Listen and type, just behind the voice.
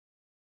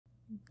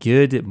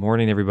Good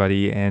morning,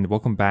 everybody, and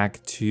welcome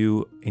back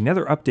to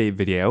another update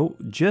video.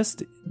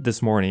 Just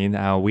this morning,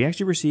 we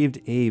actually received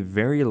a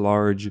very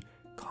large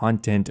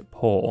content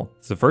poll.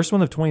 It's the first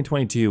one of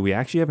 2022. We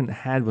actually haven't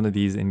had one of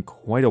these in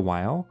quite a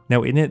while.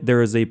 Now, in it,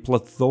 there is a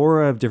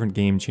plethora of different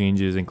game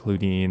changes,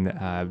 including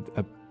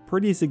a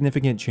pretty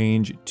significant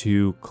change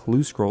to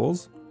clue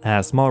scrolls,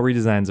 small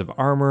redesigns of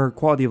armor,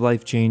 quality of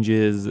life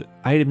changes,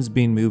 items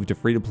being moved to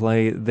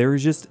free-to-play.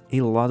 There's just a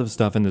lot of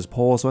stuff in this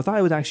poll, so I thought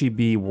it would actually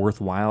be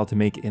worthwhile to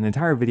make an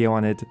entire video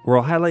on it where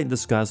I'll highlight and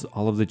discuss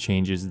all of the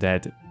changes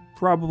that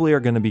probably are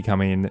going to be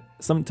coming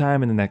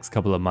sometime in the next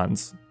couple of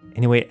months.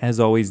 Anyway,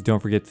 as always, don't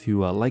forget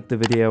to like the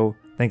video.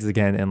 Thanks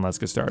again, and let's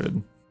get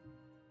started.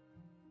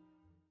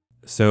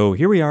 So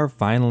here we are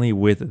finally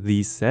with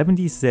the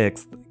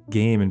 76th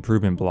game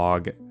improvement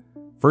blog.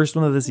 First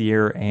one of this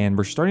year, and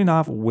we're starting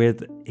off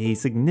with a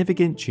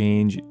significant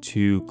change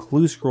to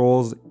clue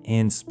scrolls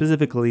and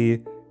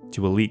specifically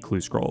to elite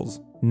clue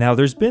scrolls. Now,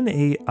 there's been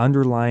a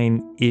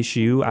underlying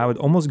issue, I would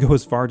almost go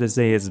as far to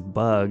say it's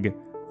bug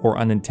or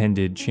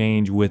unintended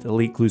change with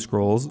elite clue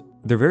scrolls.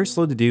 They're very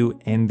slow to do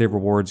and their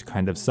rewards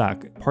kind of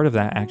suck. Part of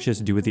that actually has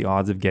to do with the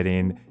odds of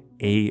getting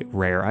a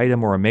rare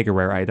item or a mega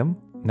rare item.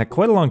 Now,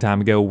 quite a long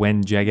time ago,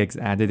 when Jagex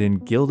added in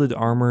gilded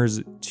armors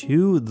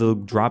to the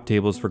drop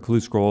tables for clue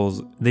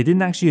scrolls, they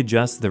didn't actually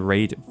adjust the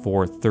rate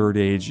for third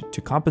age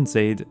to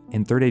compensate,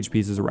 and third age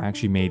pieces were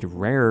actually made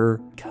rarer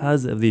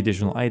because of the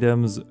additional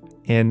items,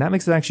 and that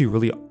makes it actually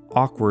really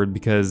awkward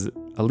because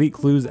elite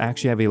clues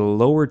actually have a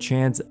lower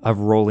chance of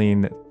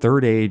rolling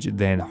third age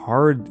than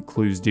hard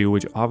clues do,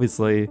 which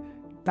obviously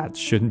that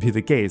shouldn't be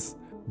the case.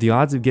 The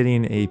odds of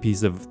getting a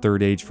piece of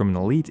third age from an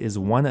elite is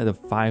 1 out of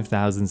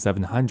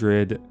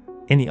 5,700.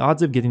 And the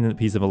odds of getting a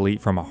piece of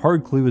elite from a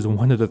hard clue is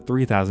 1 out of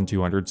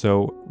 3,200,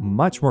 so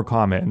much more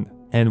common.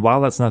 And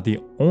while that's not the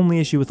only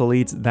issue with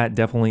elites, that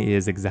definitely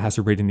is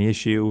exacerbating the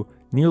issue.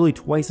 Nearly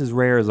twice as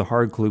rare as a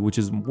hard clue, which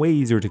is way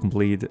easier to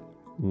complete.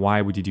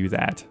 Why would you do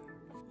that?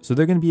 So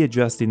they're going to be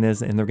adjusting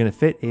this, and they're going to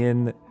fit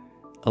in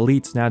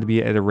elites now to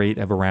be at a rate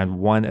of around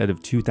 1 out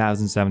of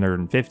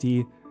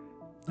 2,750.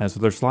 So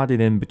they're slotted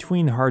in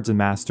between hards and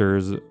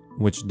masters,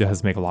 which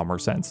does make a lot more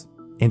sense.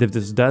 And if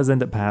this does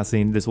end up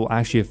passing, this will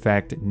actually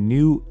affect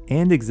new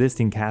and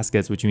existing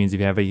caskets, which means if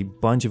you have a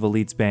bunch of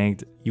elites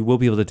banked, you will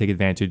be able to take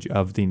advantage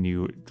of the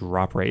new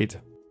drop rate.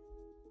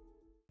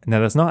 Now,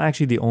 that's not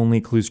actually the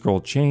only clue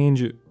scroll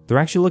change. They're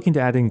actually looking to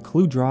add in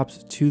clue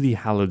drops to the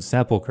Hallowed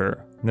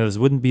Sepulchre. Now, this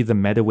wouldn't be the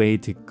meta way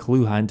to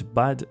clue hunt,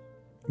 but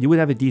you would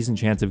have a decent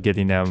chance of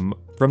getting them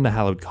from the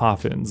Hallowed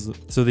Coffins.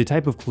 So the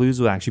type of clues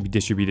will actually be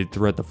distributed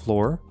throughout the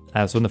floor.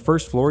 So on the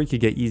first floor, you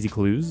could get easy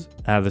clues.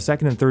 The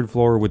second and third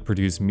floor would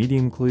produce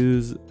medium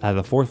clues.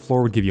 The fourth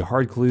floor would give you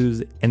hard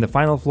clues. And the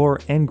final floor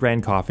and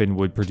Grand Coffin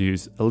would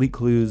produce elite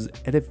clues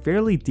at a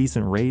fairly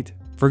decent rate.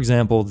 For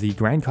example, the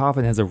Grand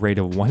Coffin has a rate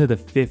of 1 out of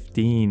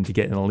 15 to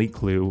get an elite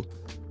clue,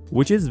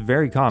 which is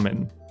very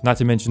common. Not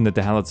to mention that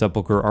the Hallowed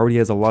Sepulchre already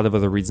has a lot of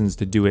other reasons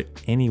to do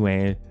it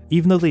anyway.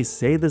 Even though they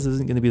say this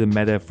isn't going to be the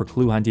meta for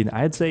clue hunting,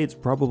 I'd say it's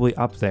probably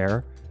up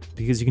there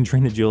because you can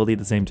train agility at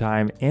the same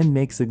time and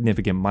make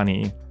significant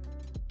money.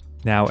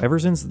 Now, ever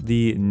since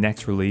the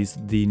next release,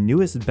 the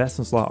newest best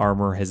in slot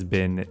armor has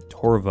been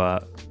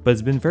Torva, but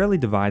it's been fairly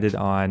divided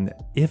on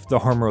if the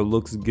armor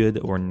looks good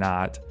or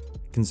not.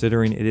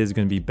 Considering it is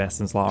going to be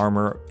best in slot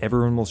armor,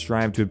 everyone will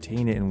strive to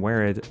obtain it and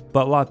wear it,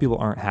 but a lot of people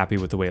aren't happy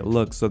with the way it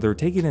looks, so they're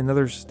taking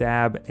another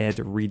stab at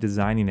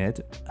redesigning it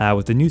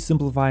with the new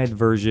simplified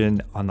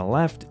version on the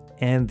left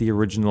and the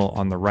original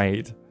on the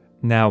right.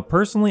 Now,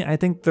 personally, I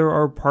think there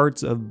are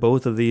parts of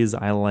both of these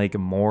I like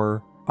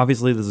more.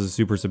 Obviously, this is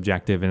super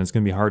subjective and it's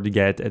going to be hard to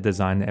get a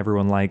design that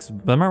everyone likes,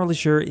 but I'm not really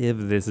sure if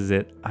this is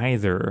it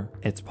either.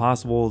 It's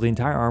possible the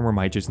entire armor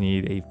might just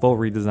need a full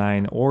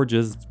redesign or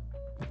just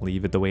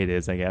leave it the way it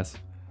is, I guess.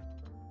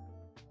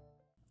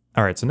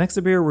 Alright, so next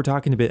up here, we're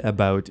talking a bit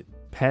about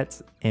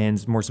pets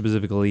and more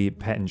specifically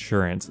pet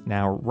insurance.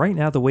 Now, right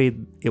now, the way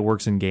it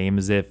works in game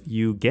is if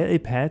you get a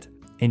pet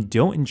and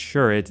don't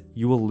insure it,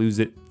 you will lose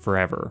it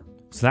forever.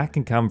 So that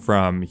can come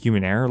from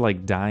human error,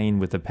 like dying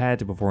with a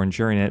pet before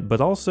insuring it,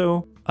 but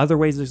also other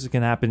ways this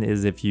can happen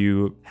is if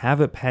you have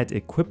a pet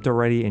equipped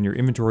already and your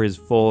inventory is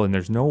full and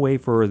there's no way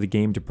for the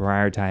game to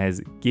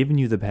prioritize giving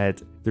you the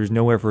pet, there's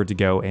nowhere for it to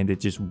go and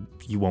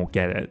you won't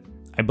get it.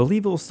 I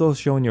believe it will still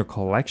show in your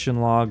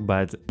collection log,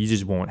 but you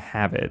just won't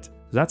have it. So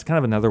that's kind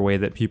of another way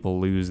that people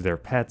lose their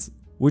pets,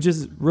 which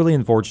is really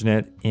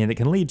unfortunate, and it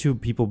can lead to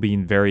people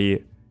being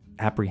very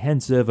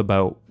apprehensive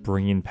about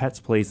bringing pets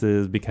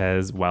places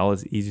because, well,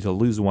 it's easy to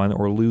lose one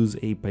or lose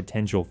a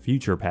potential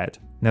future pet.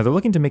 Now, they're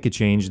looking to make a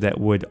change that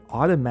would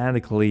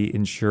automatically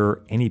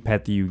insure any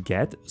pet that you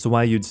get, so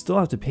while you'd still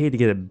have to pay to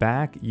get it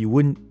back, you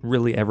wouldn't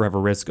really ever have a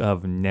risk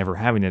of never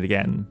having it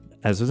again.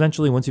 As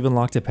essentially, once you've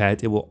unlocked a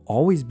pet, it will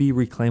always be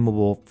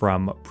reclaimable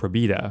from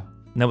Probita.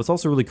 Now what's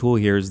also really cool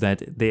here is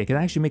that they can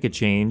actually make a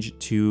change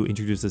to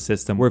introduce a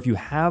system where if you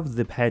have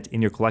the pet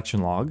in your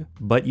collection log,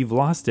 but you've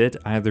lost it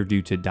either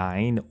due to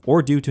dying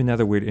or due to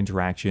another weird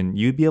interaction,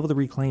 you'd be able to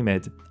reclaim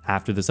it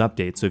after this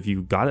update. So if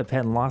you got a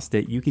pet and lost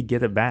it, you could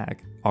get it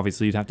back.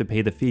 Obviously you'd have to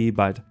pay the fee,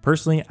 but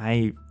personally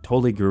I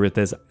totally agree with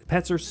this.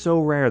 Pets are so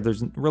rare,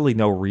 there's really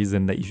no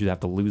reason that you should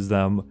have to lose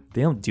them.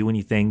 They don't do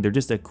anything, they're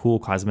just a cool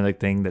cosmetic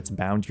thing that's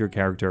bound to your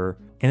character.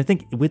 And I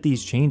think with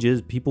these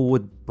changes, people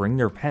would bring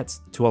their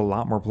pets to a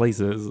lot more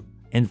places.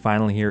 And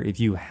finally here, if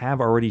you have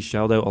already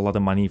shelled out a lot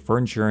of money for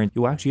insurance,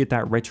 you'll actually get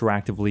that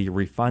retroactively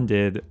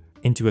refunded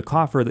into a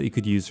coffer that you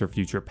could use for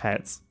future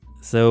pets.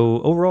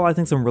 So overall, I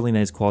think some really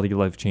nice quality of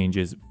life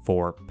changes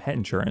for pet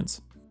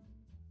insurance.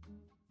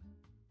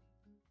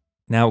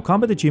 Now,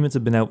 combat achievements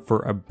have been out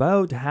for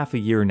about half a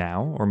year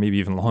now, or maybe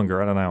even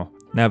longer, I don't know.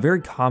 Now, a very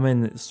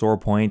common sore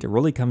point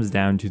really comes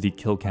down to the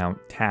kill count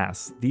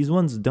tasks. These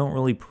ones don't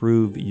really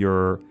prove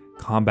your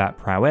combat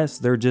prowess,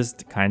 they're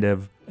just kind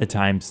of a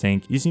time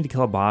sink. You just need to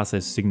kill a boss a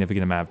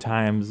significant amount of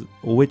times,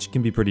 which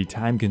can be pretty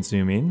time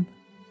consuming.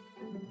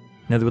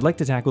 Now, they would like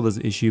to tackle this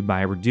issue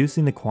by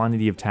reducing the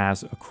quantity of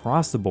tasks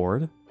across the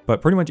board,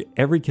 but pretty much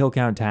every kill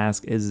count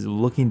task is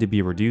looking to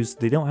be reduced.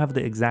 They don't have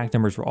the exact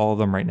numbers for all of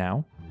them right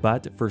now,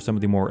 but for some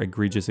of the more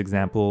egregious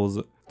examples,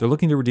 they're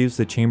looking to reduce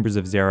the Chambers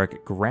of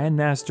Xeric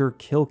Grandmaster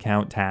kill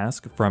count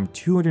task from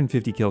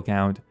 250 kill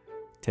count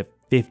to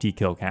 50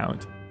 kill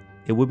count.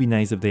 It would be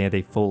nice if they had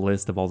a full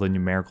list of all the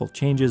numerical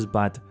changes,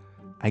 but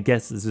I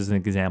guess this is an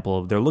example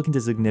of they're looking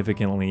to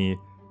significantly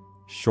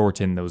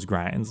shorten those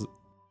grinds.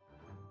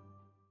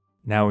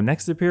 Now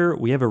next up here,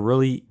 we have a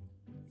really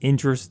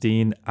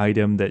interesting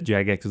item that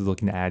Jagex is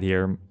looking to add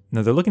here.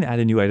 Now they're looking to add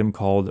a new item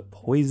called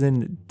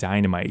Poison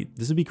Dynamite.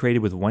 This would be created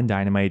with 1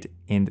 dynamite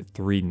and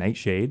 3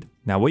 nightshade.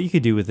 Now what you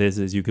could do with this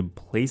is you could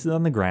place it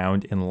on the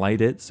ground and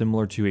light it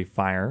similar to a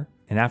fire.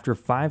 And after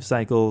 5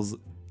 cycles,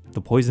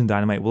 the poison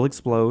dynamite will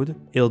explode.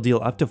 It'll deal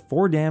up to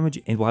 4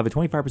 damage and will have a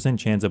 25%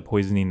 chance of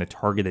poisoning the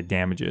target it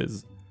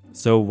damages.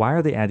 So why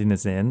are they adding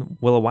this in?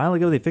 Well, a while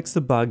ago they fixed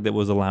a bug that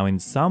was allowing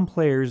some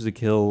players to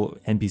kill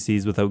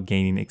NPCs without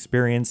gaining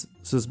experience.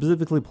 So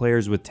specifically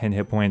players with 10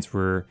 hit points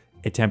were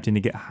attempting to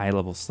get high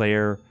level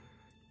Slayer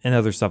and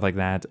other stuff like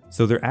that.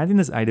 So they're adding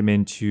this item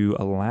in to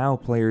allow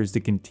players to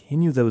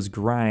continue those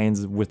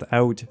grinds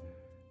without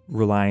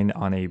relying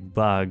on a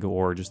bug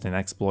or just an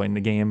exploit in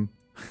the game.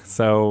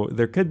 So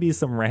there could be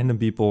some random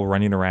people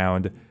running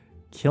around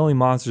killing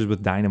monsters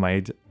with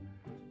dynamite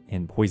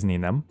and poisoning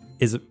them.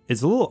 It's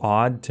a little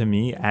odd to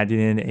me adding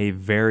in a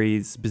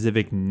very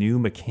specific new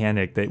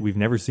mechanic that we've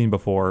never seen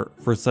before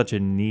for such a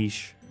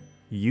niche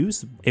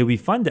use. It would be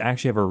fun to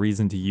actually have a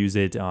reason to use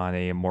it on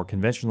a more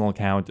conventional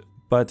account,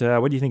 but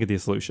what do you think of the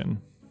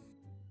solution?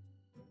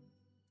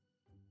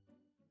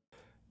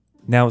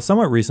 Now,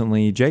 somewhat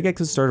recently, Jagex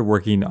has started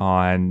working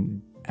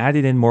on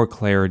adding in more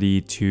clarity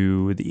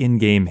to the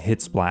in-game hit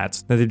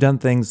splats. Now they've done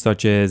things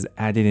such as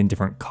adding in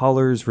different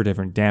colors for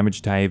different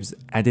damage types,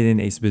 added in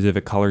a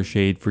specific color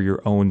shade for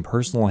your own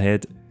personal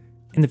hit,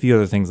 and a few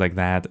other things like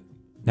that.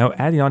 Now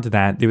adding on to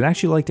that, they would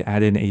actually like to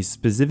add in a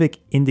specific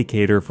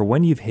indicator for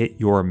when you've hit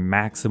your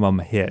maximum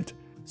hit.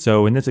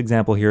 So in this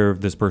example here,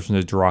 this person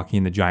is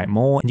rocking the giant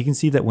mole, and you can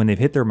see that when they've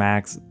hit their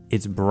max,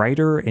 it's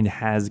brighter and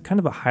has kind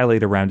of a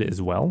highlight around it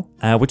as well,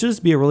 which will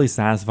just be a really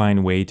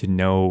satisfying way to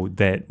know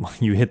that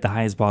you hit the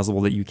highest possible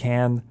that you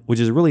can, which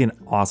is really an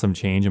awesome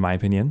change in my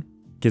opinion.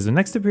 Okay, so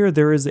next up here,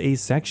 there is a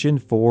section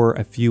for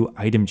a few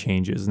item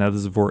changes. Now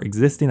this is for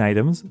existing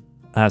items.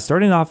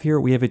 Starting off here,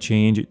 we have a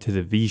change to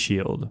the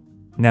V-Shield.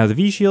 Now the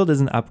V-Shield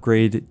is an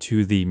upgrade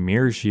to the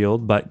Mirror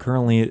Shield, but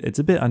currently it's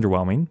a bit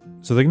underwhelming.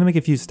 So they're going to make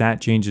a few stat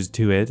changes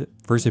to it.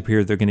 First up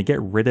here, they're going to get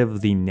rid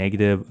of the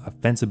negative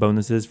offensive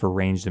bonuses for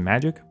ranged and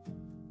magic.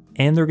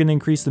 And they're going to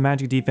increase the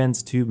magic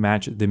defense to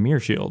match the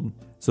Mirror Shield.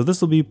 So this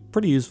will be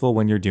pretty useful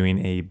when you're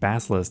doing a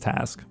Basilisk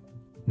task.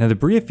 Now the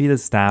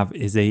Briafita's staff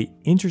is a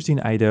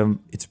interesting item.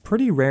 It's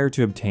pretty rare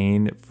to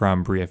obtain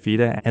from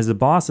Briafita, as the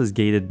boss is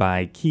gated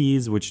by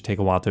keys, which take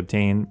a while to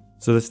obtain.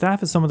 So the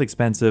staff is somewhat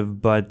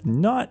expensive, but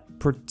not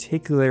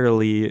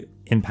particularly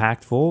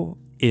impactful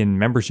in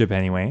membership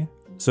anyway.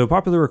 So a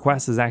popular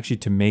request is actually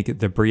to make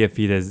the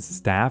Briafita's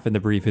staff and the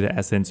Briafita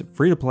essence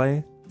free to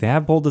play. They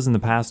have polled this in the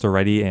past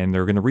already, and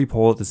they're going to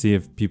re-poll it to see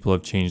if people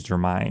have changed their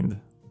mind.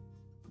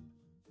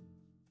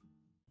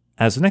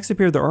 So next up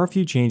here, there are a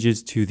few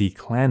changes to the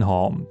clan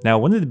hall. Now,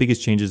 one of the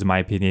biggest changes in my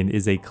opinion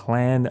is a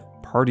clan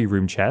party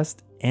room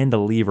chest and a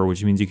lever,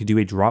 which means you could do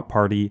a drop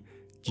party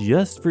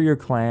just for your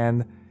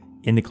clan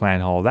in the clan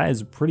hall. That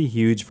is pretty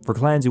huge for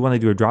clans who want to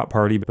do a drop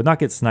party but not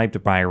get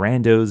sniped by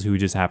randos who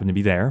just happen to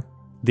be there.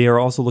 They are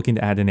also looking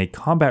to add in a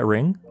combat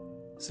ring,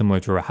 similar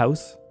to a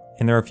house.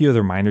 And there are a few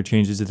other minor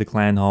changes to the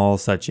clan hall,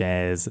 such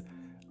as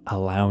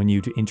allowing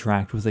you to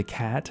interact with a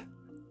cat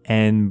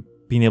and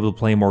being able to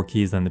play more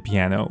keys than the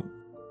piano.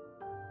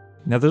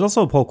 Now there's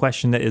also a poll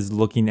question that is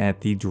looking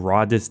at the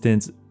draw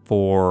distance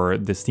for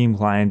the Steam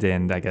client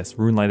and I guess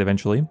RuneLite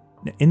eventually.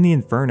 In the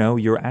Inferno,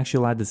 you're actually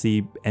allowed to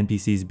see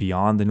NPCs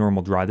beyond the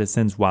normal draw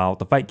distance, while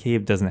the Fight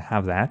Cave doesn't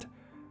have that.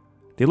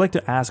 They'd like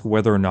to ask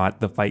whether or not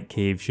the fight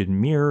cave should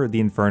mirror the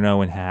Inferno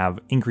and have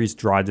increased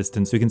draw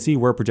distance so you can see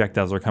where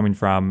projectiles are coming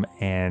from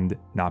and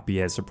not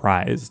be as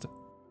surprised.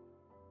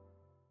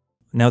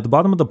 Now at the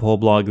bottom of the poll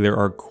blog, there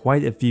are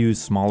quite a few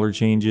smaller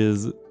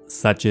changes,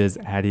 such as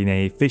adding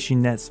a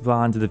fishing net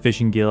spawn to the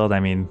fishing guild. I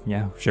mean,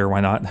 yeah, sure,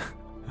 why not?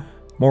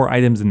 More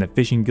items in the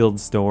fishing guild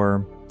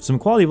store. Some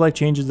quality of life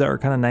changes that are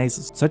kind of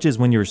nice, such as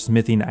when you're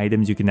smithing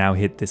items, you can now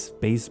hit the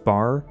space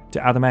bar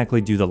to automatically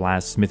do the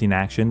last smithing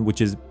action,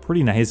 which is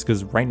pretty nice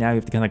because right now you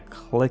have to kind of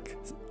click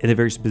at a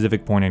very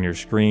specific point on your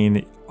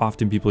screen.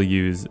 Often people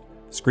use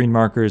screen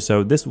markers,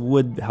 so this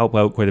would help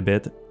out quite a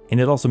bit. And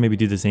it'd also maybe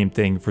do the same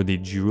thing for the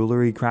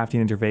jewelry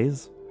crafting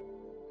interface.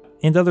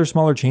 And other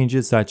smaller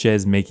changes such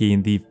as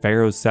making the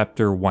Pharaoh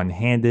Scepter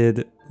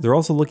one-handed. They're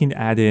also looking to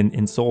add in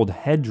ensouled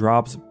head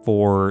drops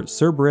for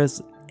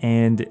Cerberus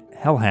and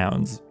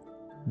Hellhounds.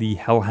 The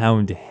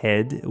Hellhound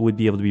head would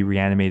be able to be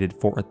reanimated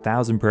for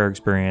 1,000 prayer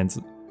experience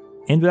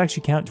and would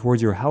actually count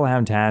towards your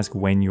Hellhound task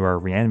when you are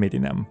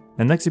reanimating them.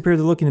 Now next up here,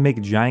 they're looking to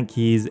make giant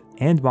keys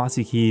and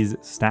bossy keys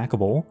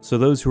stackable, so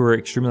those who are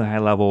extremely high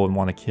level and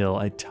want to kill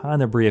a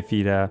ton of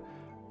Briafita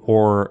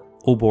or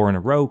Obor in a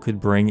row could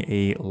bring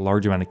a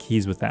large amount of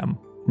keys with them.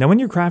 Now when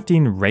you're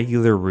crafting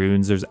regular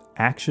runes, there's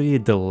actually a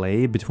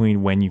delay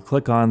between when you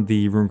click on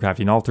the rune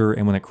crafting altar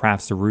and when it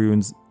crafts the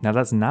runes. Now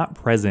that's not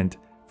present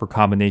for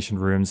combination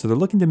runes, so they're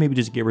looking to maybe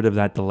just get rid of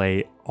that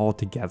delay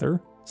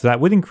altogether. So that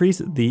would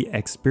increase the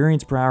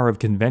experience per hour of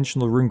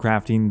conventional rune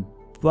crafting,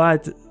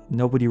 but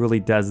nobody really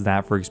does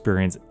that for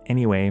experience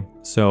anyway,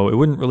 so it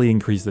wouldn't really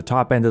increase the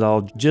top end at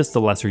all, just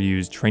the lesser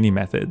used training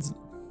methods.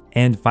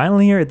 And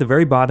finally here at the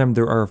very bottom,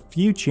 there are a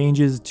few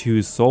changes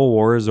to Soul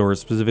Wars, or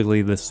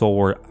specifically the Soul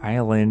War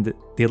Island.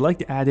 They'd like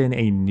to add in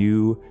a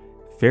new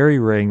fairy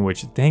ring,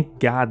 which thank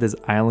God this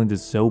island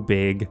is so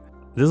big.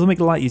 This will make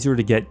it a lot easier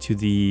to get to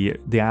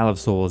the Isle of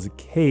Souls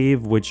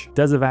cave, which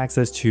does have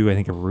access to, I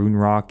think, a rune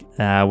rock,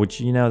 which,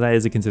 you know, that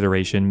is a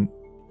consideration.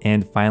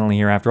 And finally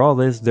here, after all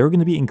this, they're going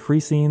to be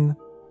increasing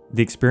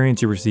the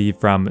experience you receive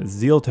from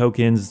Zeal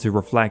tokens to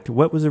reflect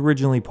what was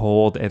originally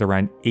polled at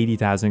around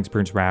 80,000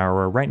 experience per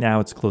hour. Right now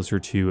it's closer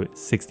to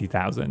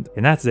 60,000.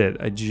 And that's it,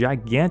 a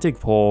gigantic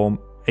poll,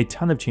 a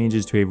ton of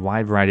changes to a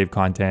wide variety of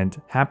content.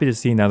 Happy to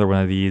see another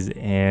one of these,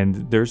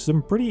 and there's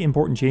some pretty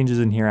important changes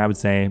in here, I would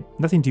say.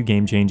 Nothing too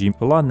game changing,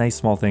 but a lot of nice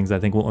small things I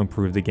think will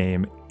improve the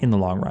game in the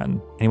long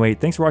run. Anyway,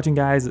 thanks for watching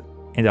guys,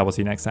 and I will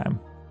see you next time.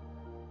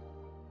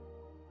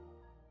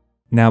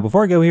 Now,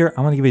 before I go here,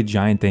 I want to give a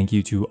giant thank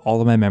you to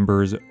all of my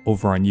members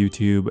over on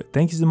YouTube.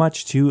 Thank you so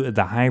much to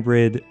The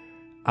Hybrid,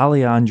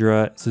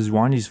 Alejandra,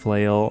 Sejuani's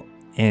Flail,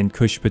 and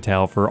Kush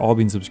Patel for all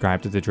being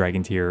subscribed to the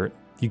Dragon tier.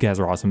 You guys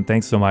are awesome.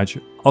 Thanks so much.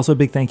 Also, a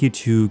big thank you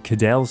to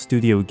Cadell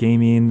Studio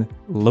Gaming,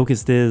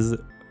 Locustiz,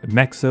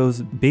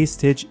 Mexose,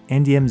 Basetitch,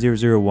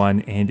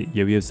 NDM001, and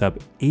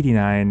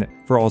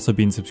YoYoSub89 for also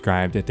being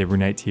subscribed at the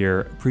Runite tier.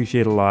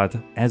 Appreciate it a lot.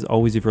 As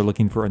always, if you're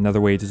looking for another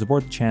way to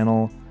support the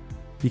channel,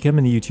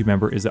 becoming a YouTube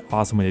member is an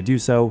awesome way to do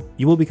so.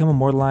 You will become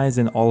immortalized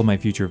in all of my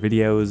future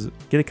videos,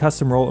 get a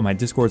custom role in my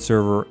Discord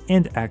server,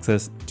 and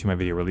access to my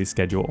video release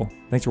schedule.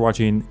 Thanks for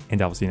watching, and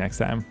I will see you next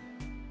time.